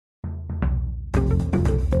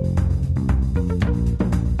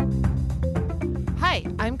Hi,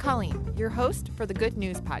 I'm Colleen, your host for the Good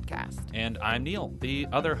News Podcast. And I'm Neil, the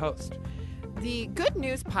other host. The Good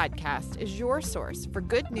News Podcast is your source for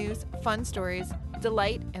good news, fun stories,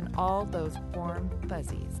 delight, and all those warm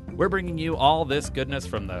fuzzies. We're bringing you all this goodness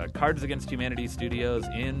from the Cards Against Humanity studios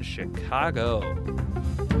in Chicago.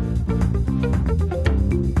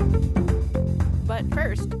 But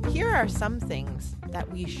first, here are some things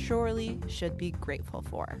that we surely should be grateful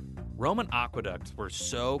for. Roman aqueducts were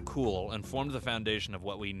so cool and formed the foundation of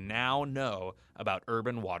what we now know about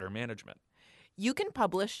urban water management. You can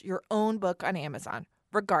publish your own book on Amazon,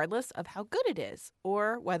 regardless of how good it is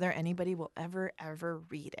or whether anybody will ever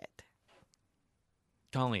read it.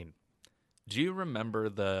 Colleen, do you remember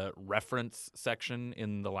the reference section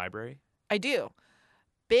in the library? I do.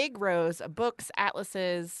 Big rows of books,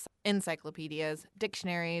 atlases, encyclopedias,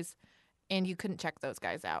 dictionaries, and you couldn't check those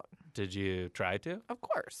guys out. Did you try to? Of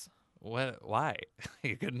course. What? Why?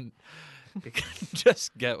 You couldn't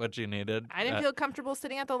just get what you needed? I didn't feel comfortable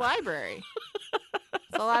sitting at the library.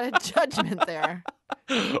 There's a lot of judgment there.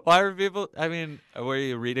 Why were people, were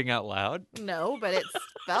you reading out loud? No, but it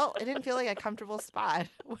didn't feel like a comfortable spot.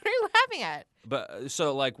 What are you laughing at? But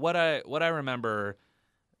so like what I remember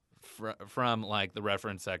from like the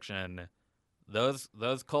reference section, those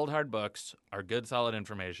cold hard books are good solid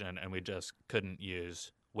information, and we just couldn't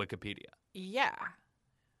use Wikipedia. Yeah.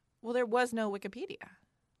 Well, there was no Wikipedia.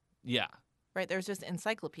 Yeah. Right, there was just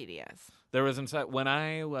encyclopedias. There was when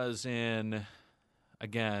I was in,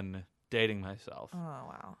 again, dating myself. Oh,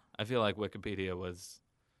 wow. I feel like Wikipedia was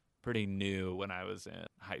pretty new when I was in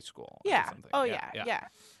high school. Yeah. Or something. Oh, yeah.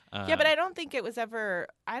 Yeah, but I don't think it was ever.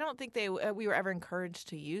 I don't think we were ever encouraged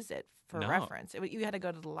to use it for reference. You had to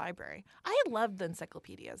go to the library. I loved the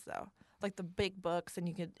encyclopedias though, like the big books, and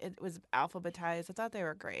it was alphabetized. I thought they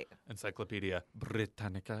were great. Encyclopedia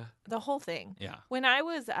Britannica. The whole thing. Yeah. When I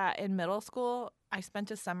was in middle school, I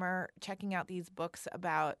spent a summer checking out these books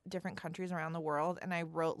about different countries around the world, and I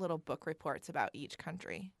wrote little book reports about each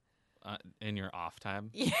country. In your off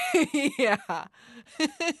time? Yeah,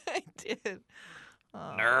 I did.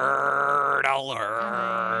 Oh. Nerd alert.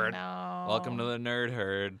 I know. Welcome to the nerd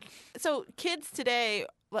herd. So kids today,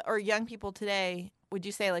 or young people today, would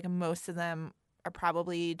you say like most of them are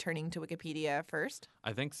probably turning to Wikipedia first?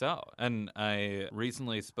 I think so. And I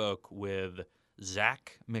recently spoke with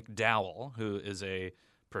Zach McDowell, who is a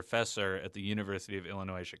professor at the University of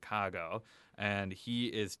Illinois, Chicago, and he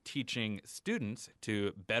is teaching students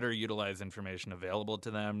to better utilize information available to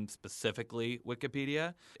them, specifically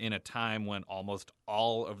Wikipedia, in a time when almost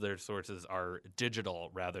all of their sources are digital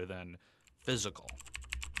rather than physical.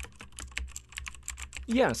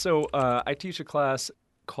 Yeah, so I teach a class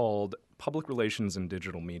called Public Relations and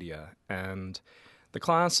Digital Media, and the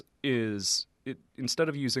class is instead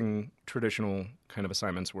of using traditional kind of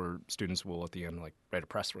assignments where students will at the end like write a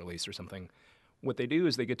press release or something, what they do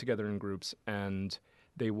is they get together in groups and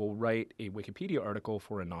they will write a Wikipedia article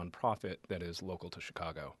for a nonprofit that is local to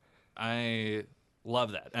Chicago. I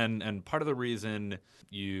love that. And part of the reason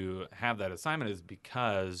you have that assignment is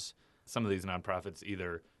because some of these nonprofits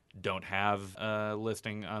either don't have a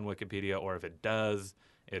listing on Wikipedia, or if it does,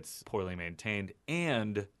 it's poorly maintained.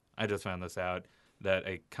 And I just found this out, that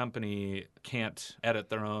a company can't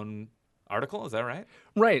edit their own article. Is that right?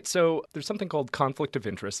 Right. So there's something called conflict of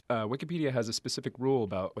interest. Wikipedia has a specific rule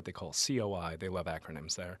about what they call COI. They love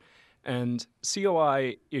acronyms there. And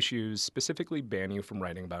COI issues specifically ban you from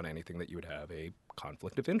writing about anything that you would have a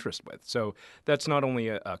conflict of interest with. So that's not only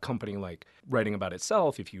a company like writing about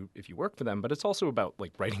itself if you work for them, but it's also about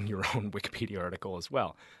like writing your own Wikipedia article as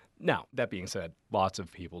well. Now, that being said, lots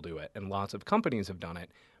of people do it and lots of companies have done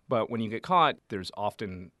it. But when you get caught, there's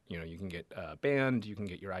often, you can get banned, you can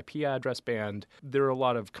get your IP address banned. There are a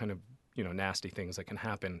lot of kind of, nasty things that can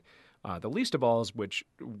happen. The least of all is which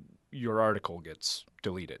your article gets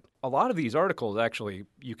deleted. A lot of these articles, actually,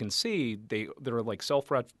 you can see they're like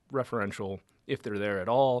self-referential if they're there at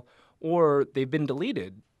all, or they've been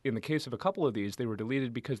deleted. In the case of a couple of these, they were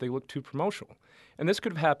deleted because they looked too promotional. And this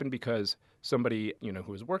could have happened because somebody,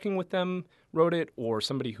 who was working with them wrote it, or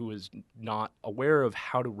somebody who is not aware of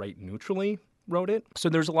how to write neutrally wrote it. So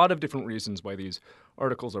there's a lot of different reasons why these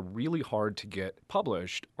articles are really hard to get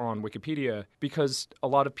published on Wikipedia, because a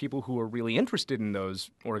lot of people who are really interested in those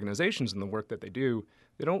organizations and the work that they do,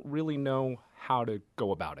 they don't really know how to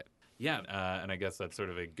go about it. Yeah, and I guess that's sort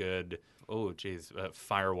of a good,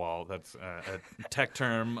 firewall. That's a tech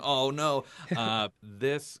term. Oh, no.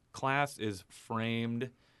 This class is framed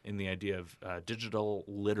in the idea of digital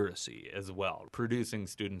literacy as well, producing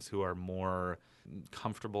students who are more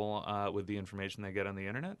comfortable with the information they get on the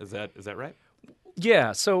internet. Is that right?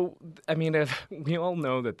 Yeah, so, I mean, we all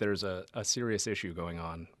know that there's a serious issue going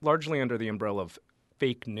on, largely under the umbrella of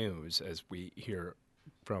fake news, as we hear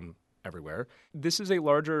from everywhere. This is a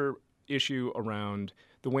larger issue around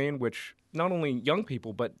the way in which not only young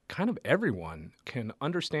people, but kind of everyone can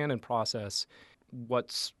understand and process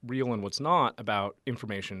what's real and what's not about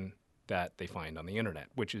information that they find on the internet,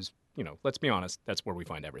 which is, let's be honest, that's where we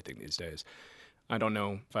find everything these days. I don't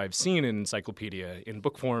know if I've seen an encyclopedia in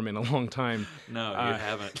book form in a long time. No, you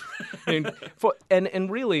haven't.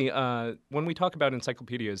 and really, when we talk about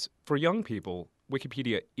encyclopedias, for young people,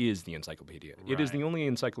 Wikipedia is the encyclopedia. Right. It is the only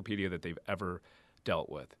encyclopedia that they've ever dealt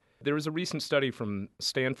with. There was a recent study from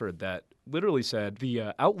Stanford that literally said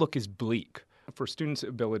the outlook is bleak for students'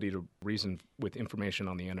 ability to reason with information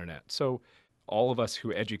on the internet. So all of us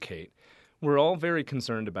who educate, we're all very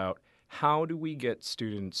concerned about how do we get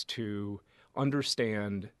students to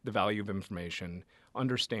understand the value of information,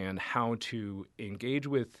 understand how to engage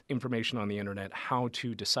with information on the internet, how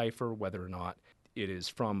to decipher whether or not it is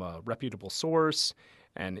from a reputable source,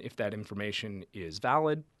 and if that information is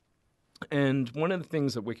valid. And one of the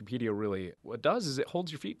things that Wikipedia really does is it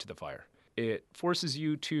holds your feet to the fire. It forces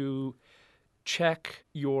you to check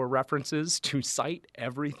your references, to cite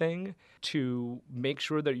everything, to make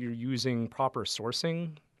sure that you're using proper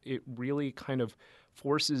sourcing. It really kind of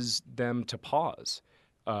forces them to pause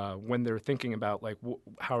when they're thinking about, like,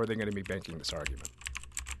 how are they going to be banking this argument?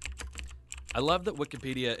 I love that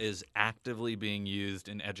Wikipedia is actively being used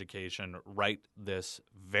in education right this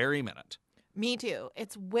very minute. Me too.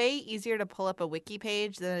 It's way easier to pull up a wiki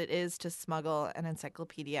page than it is to smuggle an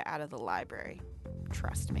encyclopedia out of the library.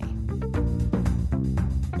 Trust me.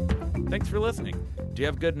 Thanks for listening. Do you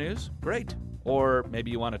have good news? Great. Or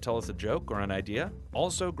maybe you want to tell us a joke or an idea?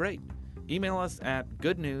 Also great. Email us at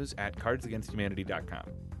goodnews@cardsagainsthumanity.com.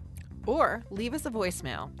 Or leave us a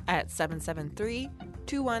voicemail at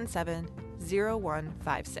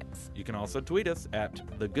 773-217-0156. You can also tweet us at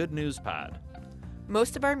The Good News Pod.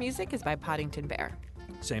 Most of our music is by Poddington Bear.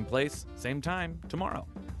 Same place, same time, tomorrow.